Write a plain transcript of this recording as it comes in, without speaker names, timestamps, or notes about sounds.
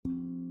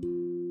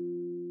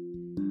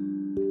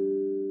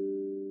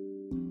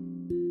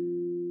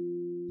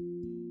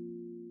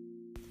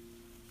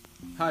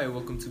Hi,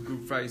 welcome to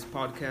Group Fries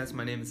Podcast.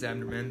 My name is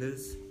Abner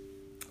Mendez.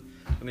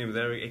 My name is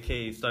Eric,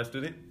 aka Star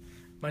Student.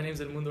 My name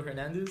is Edmundo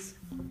Hernandez.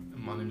 And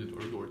my name is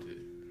Eduardo Duarte.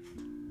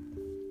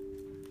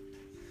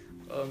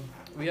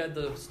 We had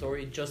the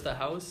story Just a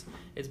House.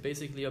 It's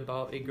basically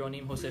about a girl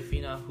named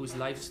Josefina whose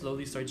life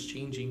slowly starts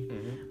changing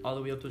all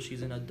the way up till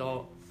she's an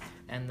adult,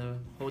 and the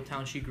whole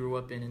town she grew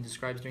up in and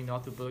describes during the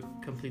audiobook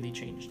completely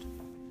changed.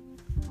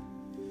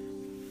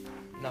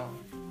 Now,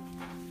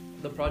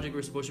 the project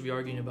we're supposed to be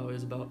arguing about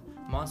is about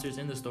monsters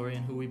in the story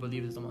and who we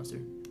believe is the monster.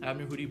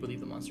 Abner, who do you believe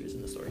the monster is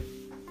in the story?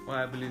 Well,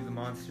 I believe the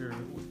monster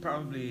would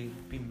probably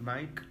be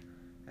Mike,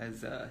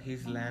 as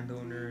he's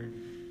landowner and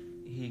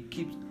he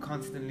keeps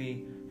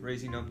constantly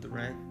raising up the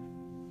rent.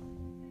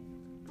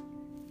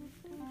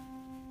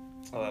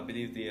 Oh, I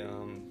believe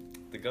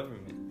the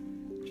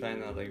government trying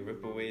to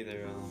rip away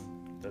their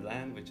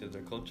land, which is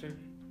their culture.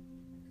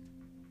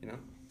 You know.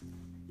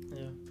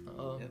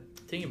 Yeah.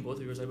 Taking both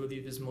of yours, I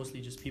believe is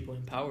mostly just people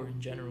in power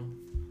in general.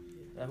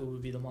 That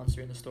would be the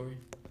monster in the story.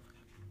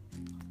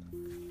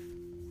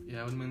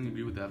 Yeah, I would mainly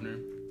agree with Abner,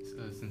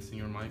 since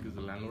Senor Mike is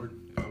the landlord.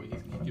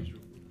 He keeps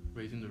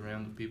raising the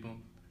rent of people,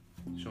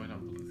 showing how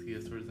ruthless he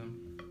is towards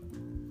them.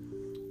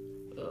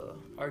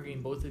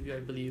 Arguing both of you, I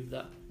believe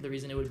that the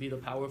reason it would be the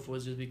powerful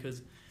is just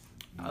because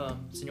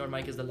Senor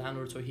Mike is the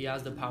landlord, so he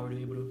has the power to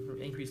be able to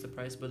increase the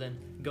price. But then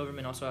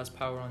government also has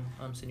power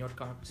on Senora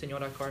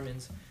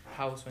Carmen's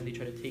house when they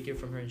try to take it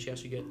from her, and she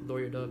has to get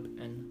lawyered up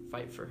and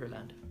fight for her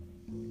land.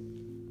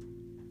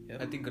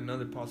 I think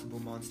another possible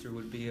monster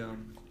would be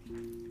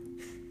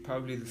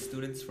probably the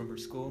students from her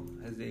school,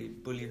 as they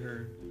bully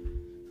her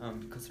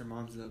because her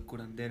mom's a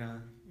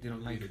curandera. They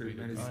don't like her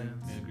medicine.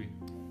 Oh, yeah. I agree.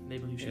 They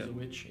believe she's a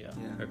witch. Yeah.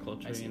 Her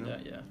culture. I seen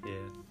that. Yeah.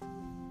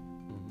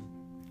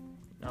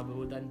 Now, but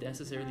would that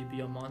necessarily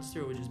be a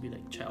monster, or would it just be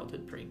like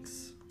childhood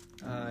pranks?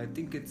 I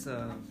think it's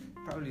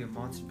probably a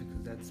monster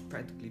because that's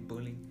practically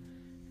bullying,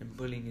 and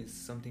bullying is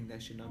something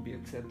that should not be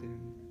accepted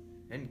in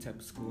any type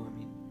of school. I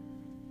mean,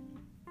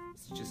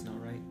 it's just not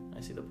right.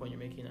 I see the point you're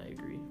making. I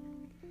agree.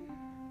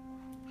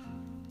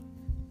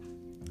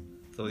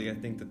 So what do you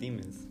guys think the theme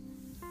is?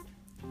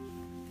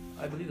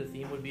 I believe the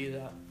theme would be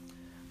that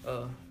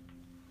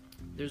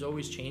there's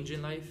always change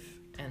in life,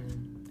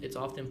 and it's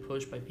often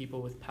pushed by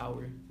people with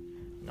power,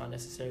 not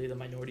necessarily the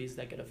minorities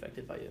that get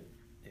affected by it.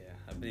 Yeah,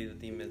 I believe the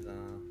theme is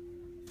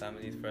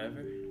families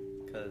forever,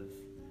 because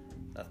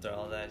after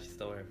all that, she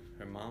stole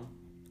her mom,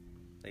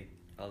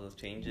 all those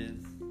changes,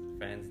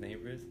 friends,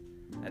 neighbors.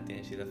 At the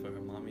end, she left for her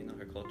mom,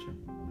 her culture.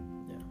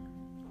 Yeah.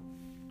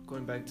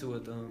 Going back to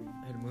what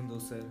Edmundo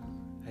said,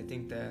 I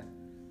think that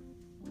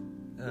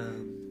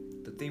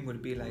the theme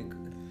would be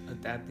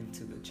adapting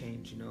to the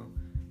change.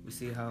 We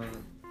see how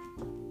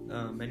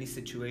many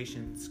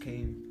situations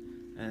came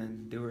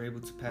and they were able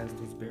to pass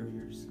those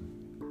barriers.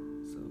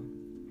 So,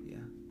 yeah.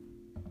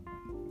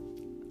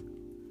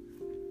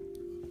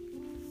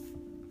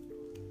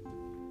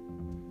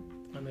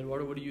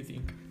 Eduardo, what do you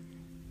think?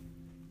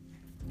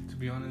 To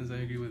be honest, I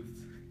agree with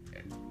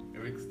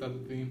Eric's type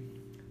of theme,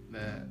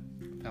 that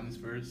families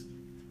first,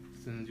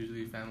 since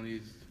usually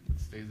families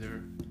stays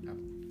there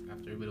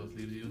after everybody else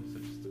leaves you,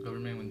 such as the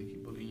government when they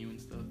keep bullying you and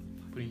stuff,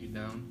 putting you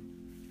down.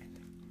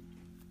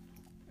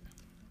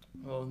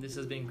 Well, this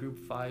has been Group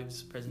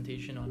 5's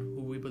presentation on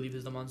who we believe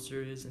is the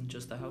monster is in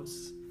Just a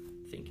House.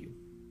 Thank you.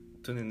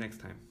 Tune in next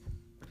time.